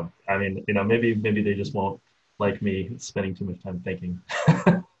 So I mean, you know, maybe they just won't like me spending too much time thinking.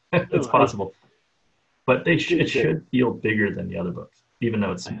 It's possible, but it should feel bigger than the other books, even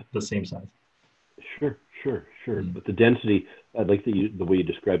though it's the same size. Sure. But the density, I like the way you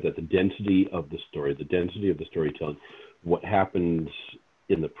described that, the density of the story, the density of the storytelling, what happens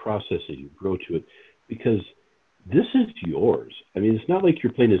in the process as you grow to it, because this is yours. I mean, it's not like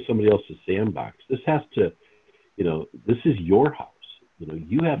you're playing in somebody else's sandbox. This has to, you know, this is your house. You know,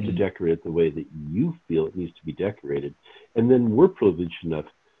 you have to decorate it the way that you feel it needs to be decorated. And then we're privileged enough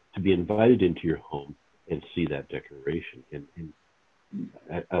to be invited into your home and see that decoration. And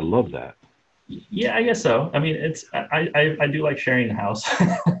I love that. Yeah, I guess so. I mean, it's I do like sharing the house.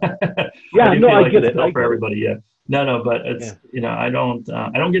 Yeah, I get it. For everybody. Yeah. No, but it's you know, I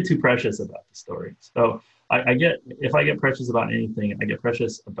don't get too precious about the story. So if I get precious about anything, I get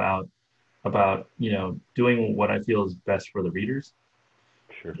precious about you know, doing what I feel is best for the readers.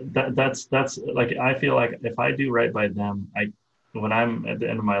 Sure. That's like, I feel like if I do right by them, when I'm at the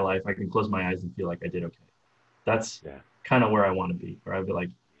end of my life, I can close my eyes and feel like I did okay. That's kind of where I want to be, where I'd be like,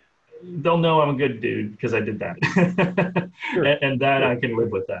 they'll know I'm a good dude because I did that. Sure. and that I can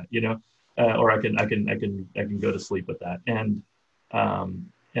live with that, you know, or I can go to sleep with that.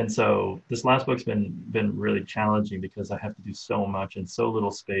 And so this last book's been really challenging because I have to do so much in so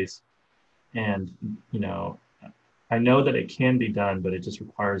little space. And, you know, I know that it can be done, but it just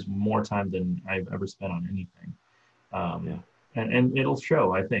requires more time than I've ever spent on anything. And it'll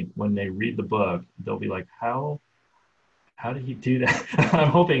show, I think, when they read the book, they'll be like, how did he do that? I'm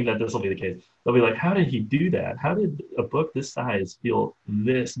hoping that this will be the case. They'll be like, how did he do that? How did a book this size feel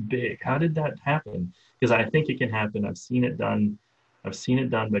this big? How did that happen? Because I think it can happen. I've seen it done. I've seen it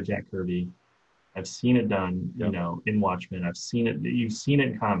done by Jack Kirby. I've seen it done, you know, in Watchmen. You've seen it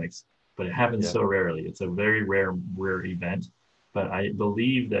in comics, but it happens so rarely. It's a very rare event. But I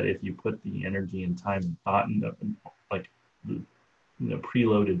believe that if you put the energy and time and thought and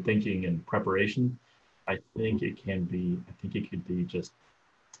preloaded thinking and preparation, I think it could be just,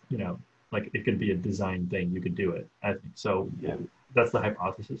 you know, like it could be a design thing. You could do it. I think so. Yeah. That's the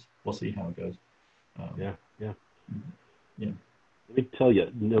hypothesis. We'll see how it goes. Yeah. Let me tell you,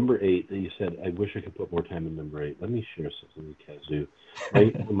 number 8 that you said, I wish I could put more time in number 8. Let me share something with Kazu.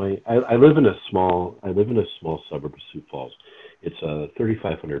 I live in a small suburb of Sioux Falls. It's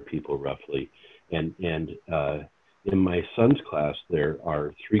 3,500 people roughly, and in my son's class there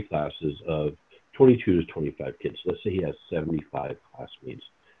are 3 classes of 22 to 25 kids. Let's say he has 75 classmates.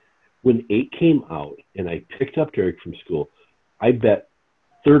 When 8 came out and I picked up Derek from school, I bet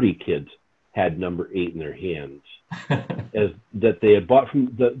 30 kids had number 8 in their hands as that they had bought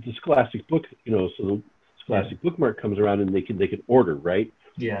from the Scholastic book, you know, so the Scholastic bookmark comes around and they can order, right?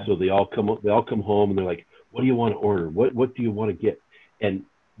 Yeah. So they all come home and they're like, what do you want to order? What do you want to get? And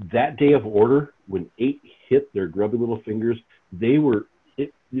that day of order, when 8 hit their grubby little fingers,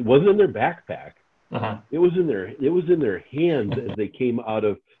 it wasn't in their backpack. It was in their hands as they came out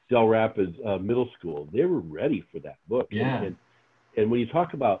of Del Rapids Middle School. They were ready for that book. Yeah. And when you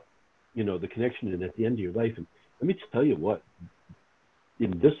talk about, you know, the connection and at the end of your life, and let me tell you what,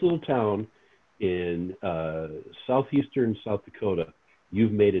 in this little town in southeastern South Dakota,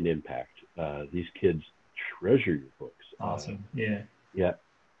 you've made an impact. These kids treasure your books. Awesome. Yeah.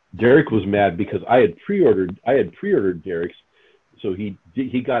 Derek was mad because I had pre-ordered Derek's, so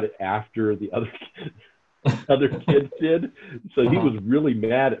he got it after the other kids did. So he was really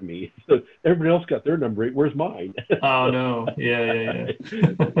mad at me. So everybody else got their number 8. Where's mine? Oh no! Yeah.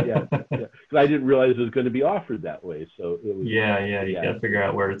 Yeah. Because I didn't realize it was going to be offered that way. So it was. Yeah. You got to figure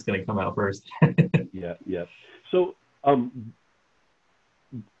out where it's going to come out first. Yeah. So,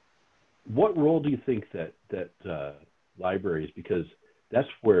 what role do you think that libraries, because that's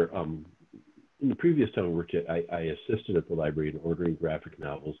where in the previous time I worked at, I assisted at the library in ordering graphic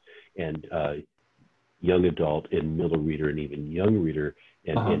novels, and young adult and middle reader and even young reader,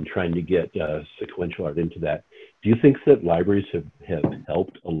 and trying to get sequential art into that. Do you think that libraries have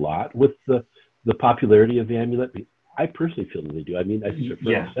helped a lot with the popularity of the Amulet? I personally feel that they do. I mean, I think they're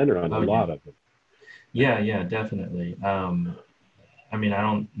front and center on a lot of them. Yeah, definitely. I mean, I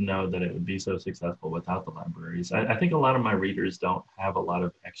don't know that it would be so successful without the libraries. I think a lot of my readers don't have a lot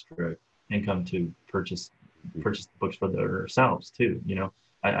of extra income to purchase books for themselves too. You know,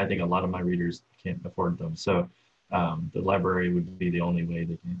 I think a lot of my readers can't afford them. So the library would be the only way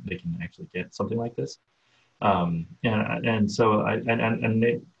they can actually get something like this. And so and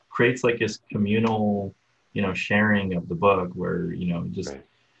it creates like this communal, you know, sharing of the book where, you know, just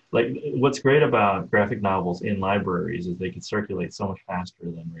like what's great about graphic novels in libraries is they can circulate so much faster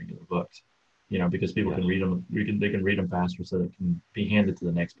than regular books, you know, because people can read them, they can read them faster so it can be handed to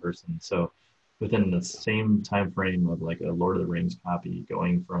the next person. So within the same time frame of like a Lord of the Rings copy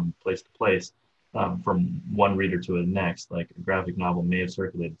going from place to place, from one reader to the next, like a graphic novel may have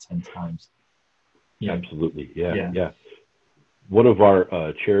circulated 10 times. Yeah. Absolutely. Yeah. One of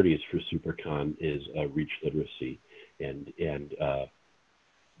our charities for SiouxperCon is Reach Literacy, and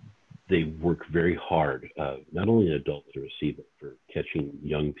they work very hard, not only in adult literacy, but for catching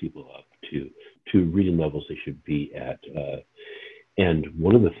young people up to reading levels they should be at. And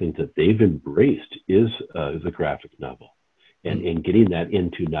one of the things that they've embraced is the graphic novel, and getting that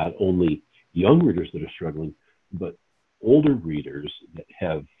into not only young readers that are struggling, but older readers that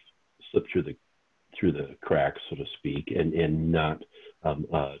have slipped through the cracks, so to speak, and not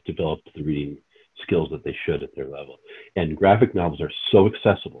developed the reading skills that they should at their level. And graphic novels are so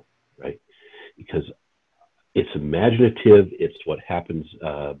accessible, right? Because it's imaginative. It's what happens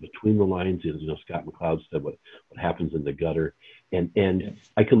between the lines. You know, Scott McCloud said what happens in the gutter, and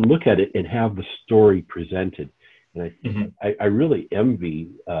I can look at it and have the story presented. And I really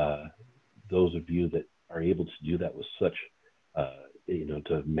envy those of you that are able to do that with such, you know,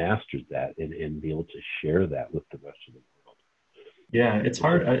 to have mastered that and be able to share that with the rest of the world. Yeah, it's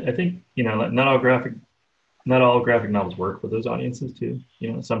hard. I think, you know, not all graphic novels work with those audiences too.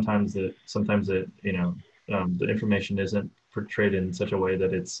 You know, sometimes it, you know, the information isn't portrayed in such a way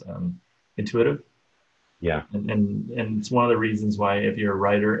that it's intuitive. Yeah. And it's one of the reasons why if you're a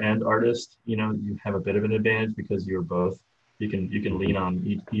writer and artist, you know, you have a bit of an advantage because you're both. You can lean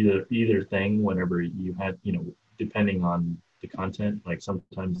on either thing whenever you had, you know, depending on the content. Like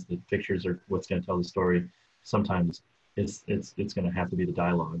sometimes the pictures are what's going to tell the story. Sometimes it's going to have to be the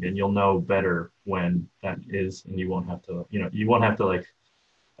dialogue, and you'll know better when that is, and you won't have to like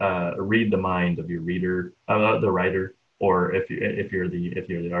read the mind of your reader, the writer, or if you're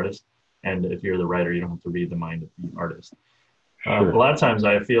the artist, and if you're the writer, you don't have to read the mind of the artist. Sure. A lot of times,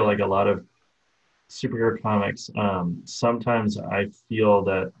 I feel like a lot of superhero comics. Sometimes I feel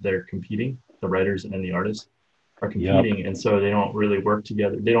that they're competing. The writers and the artists are competing, and so they don't really work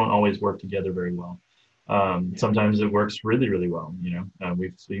together. They don't always work together very well. Sometimes it works really, really well. You know,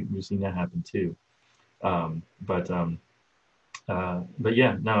 we've seen that happen too. But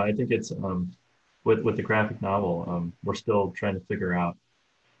yeah, no, I think it's with the graphic novel, we're still trying to figure out.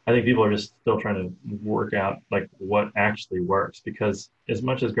 I think people are just still trying to work out like what actually works, because as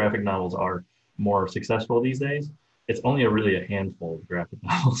much as graphic novels are more successful these days, it's only really a handful of graphic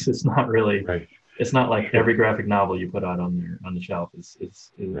novels. It's not really. Right. It's not like every graphic novel you put out on the shelf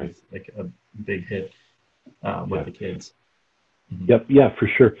is like a big hit with the kids. Yep. Yeah, for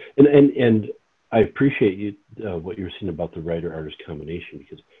sure. And I appreciate you what you were saying about the writer-artist combination,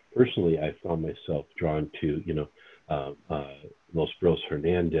 because personally I found myself drawn to, you know, Los Bros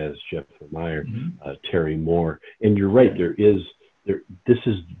Hernandez, Jeff Lemire, Terry Moore, and you're right. This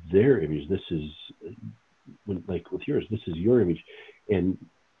is their image. This is like with yours. This is your image, and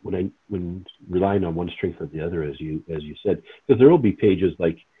when relying on one strength or the other, as you said, because there will be pages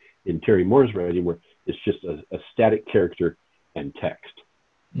like in Terry Moore's writing where it's just a static character and text,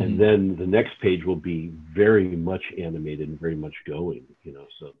 and then the next page will be very much animated and very much going. You know,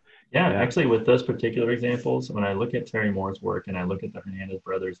 so. Yeah, actually, with those particular examples, when I look at Terry Moore's work and I look at the Hernandez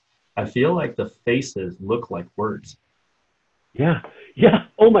brothers, I feel like the faces look like words. Yeah.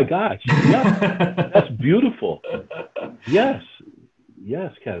 Oh my gosh. Yeah, that's beautiful. Yes,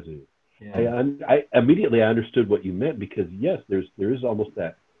 Kazu. Yeah. I immediately understood what you meant, because yes, there is almost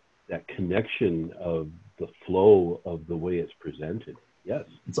that connection of the flow of the way it's presented. Yes,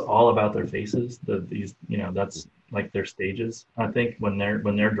 it's all about their faces. These, you know, that's like their stages. I think when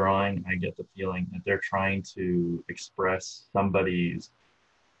they're drawing, I get the feeling that they're trying to express somebody's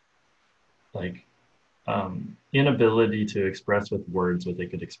like inability to express with words what they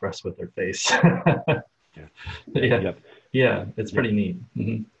could express with their face. Yeah. Yeah, it's Yeah, pretty neat.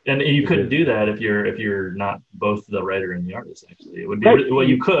 And you it couldn't is. do that if you're not both the writer and the artist. Actually, it would be Right. well,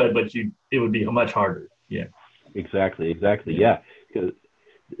 you could, but it would be much harder. Yeah. Exactly. Exactly. Yeah. Yeah. 'Cause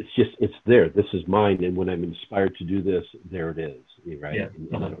it's there. This is mine, and when I'm inspired to do this, there it is. Right, Yeah.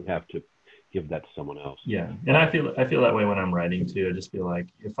 and I don't have to give that to someone else. Yeah, and I feel that way when I'm writing too. I just feel like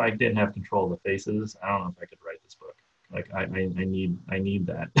if I didn't have control of the faces, I don't know if I could write this book. Like I need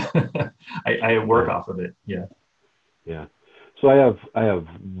that. I work Yeah. off of it. Yeah. Yeah. So I have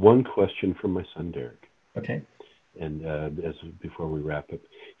one question from my son Derek, Okay. and as before we wrap up,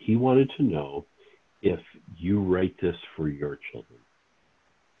 he wanted to know if you write this for your children,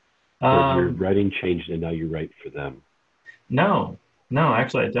 or has your Um, writing changed and now you write for them? no, no,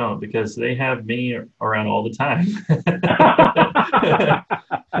 actually I don't because they have me around all the time.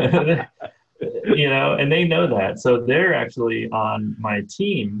 And they know that. So they're actually on my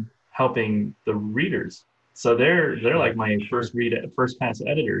team helping the readers. So they're like Sure. my Sure. first pass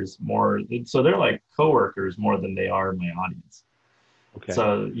editors more. So they're like coworkers more than they are my audience. Okay.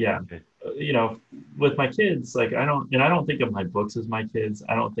 So yeah, Okay. you know, with my kids, like I don't think of my books as my kids.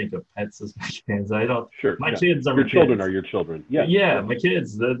 I don't think of pets as my kids. I don't. Sure. My Yeah. kids are Your my children kids. are your children. Yes. Yeah, Yes. my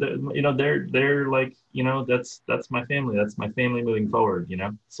kids. They're like that's my family. That's my family moving forward.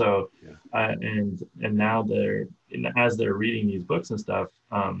 So, Yeah. and now as they're reading these books and stuff,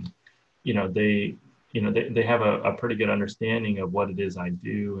 they they have a pretty good understanding of what it is I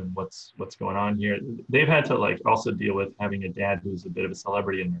do and what's going on here. They've had to like also deal with having a dad who's a bit of a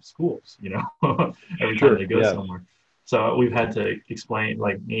celebrity in their schools, every time Sure. they go Yes. somewhere. So we've had to explain,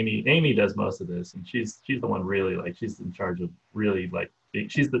 like Amy does most of this, and she's the one really, like, she's in charge of really, like,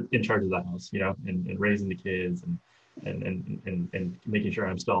 she's in charge of the house, and raising the kids and making sure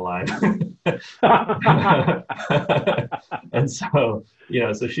I'm still alive. And so,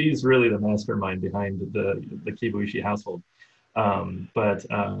 so she's really the mastermind behind the Kibuishi household. But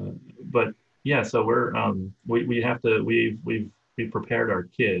yeah, so we have to we've prepared our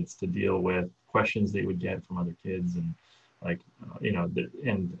kids to deal with questions they would get from other kids, and like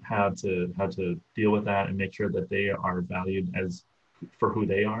and how to deal with that and make sure that they are valued as for who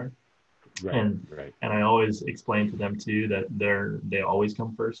they are. Right. and Right. and I always explain to them too that they always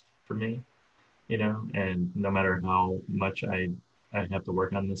come first for me, and no matter how much I have to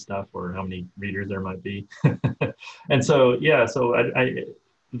work on this stuff or how many readers there might be. And so, yeah, so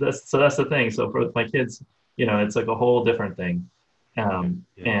that's the thing. So for my kids, it's like a whole different thing. Yeah.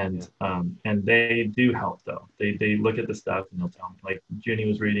 Yeah. Yeah. And they do help though. They look at the stuff and they'll tell me, like Junie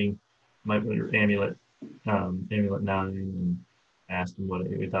was reading my Amulet 9, and I asked him what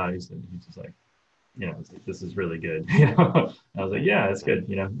he thought. He said, he's just like, it's like, this is really good. I was like, yeah, it's good.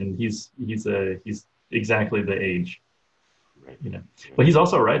 And he's exactly the age, Right. but Right. he's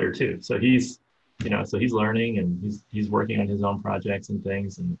also a writer too. So he's learning, and he's working on his own projects and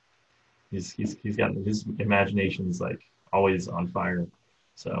things. And he's got his imagination's like always on fire.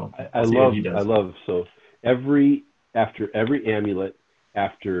 So I we'll see what he love, does. so after every amulet,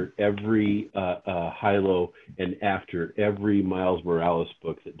 after every Hilo, and after every Miles Morales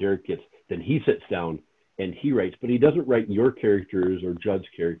book that Derek gets, then he sits down and he writes, but he doesn't write your characters or Judd's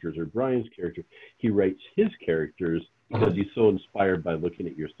characters or Brian's character. He writes his characters because he's so inspired by looking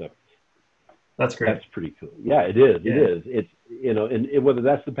at your stuff. That's great. That's pretty cool. Yeah, it is. Yeah. It is. It's, and whether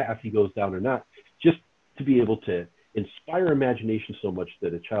that's the path he goes down or not, just to be able to inspire imagination so much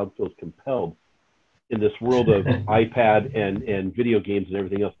that a child feels compelled in this world of iPad and video games and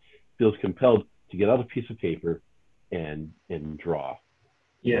everything else, feels compelled to get out a piece of paper and draw.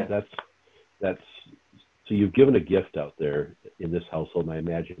 Yeah. That's so you've given a gift out there in this household, and I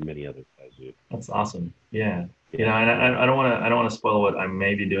imagine many others as you. That's awesome. Yeah. And I don't want to spoil what I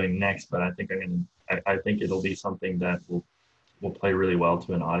may be doing next, but I think I think it'll be something that will play really well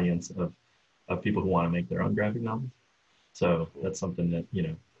to an audience of people who want to make their own graphic novels. So that's something that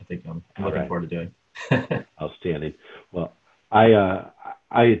I think I'm looking forward to doing. Outstanding. Well,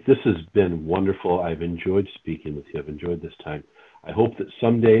 this has been wonderful. I've enjoyed speaking with you. I've enjoyed this time. I hope that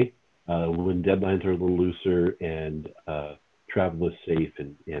someday, when deadlines are a little looser and travel is safe,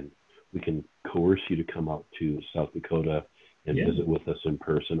 and we can coerce you to come out to South Dakota and visit with us in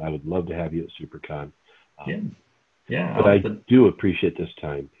person. I would love to have you at SiouxperCon. Yeah. But I do appreciate this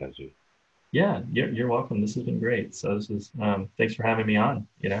time, Kazu. Yeah, you're welcome. This has been great. So this is thanks for having me on.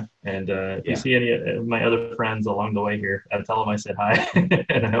 And if you see any of my other friends along the way here, tell them I said hi,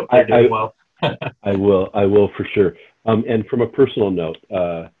 and I hope they're doing well. I will for sure. And from a personal note,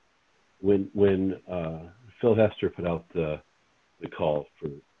 when Phil Hester put out the call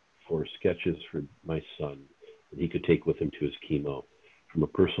for sketches for my son that he could take with him to his chemo, from a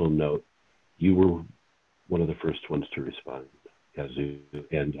personal note, you were one of the first ones to respond, Kazu.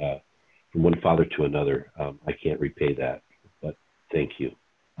 And from one father to another, I can't repay that, but thank you.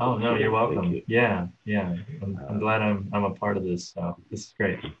 Oh no, you're welcome. You. Yeah. I'm glad I'm a part of this. So this is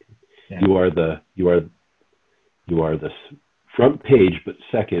great. Yeah. You are the front page, but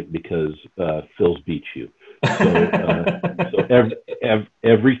second because Phil's beat you. So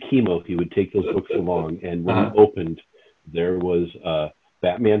every chemo he would take those books along, and when he opened, there was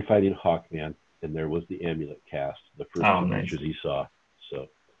Batman fighting Hawkman, and there was the Amulet cast, the first two pictures he saw. So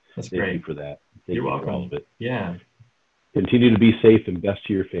that's thank great. you for that. You're welcome. Yeah. Continue to be safe and best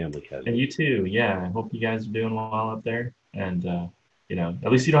to your family, Kazu. And you too. Yeah. I hope you guys are doing well up there, and you know,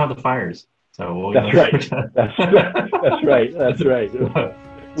 at least you don't have the fires. So that's right. That's right.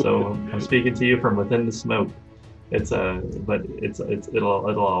 So I'm speaking to you from within the smoke. But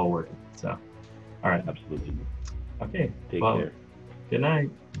it'll all work. So, all right. Absolutely. Okay. Take care. Good night.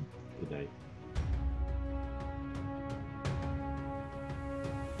 Good night.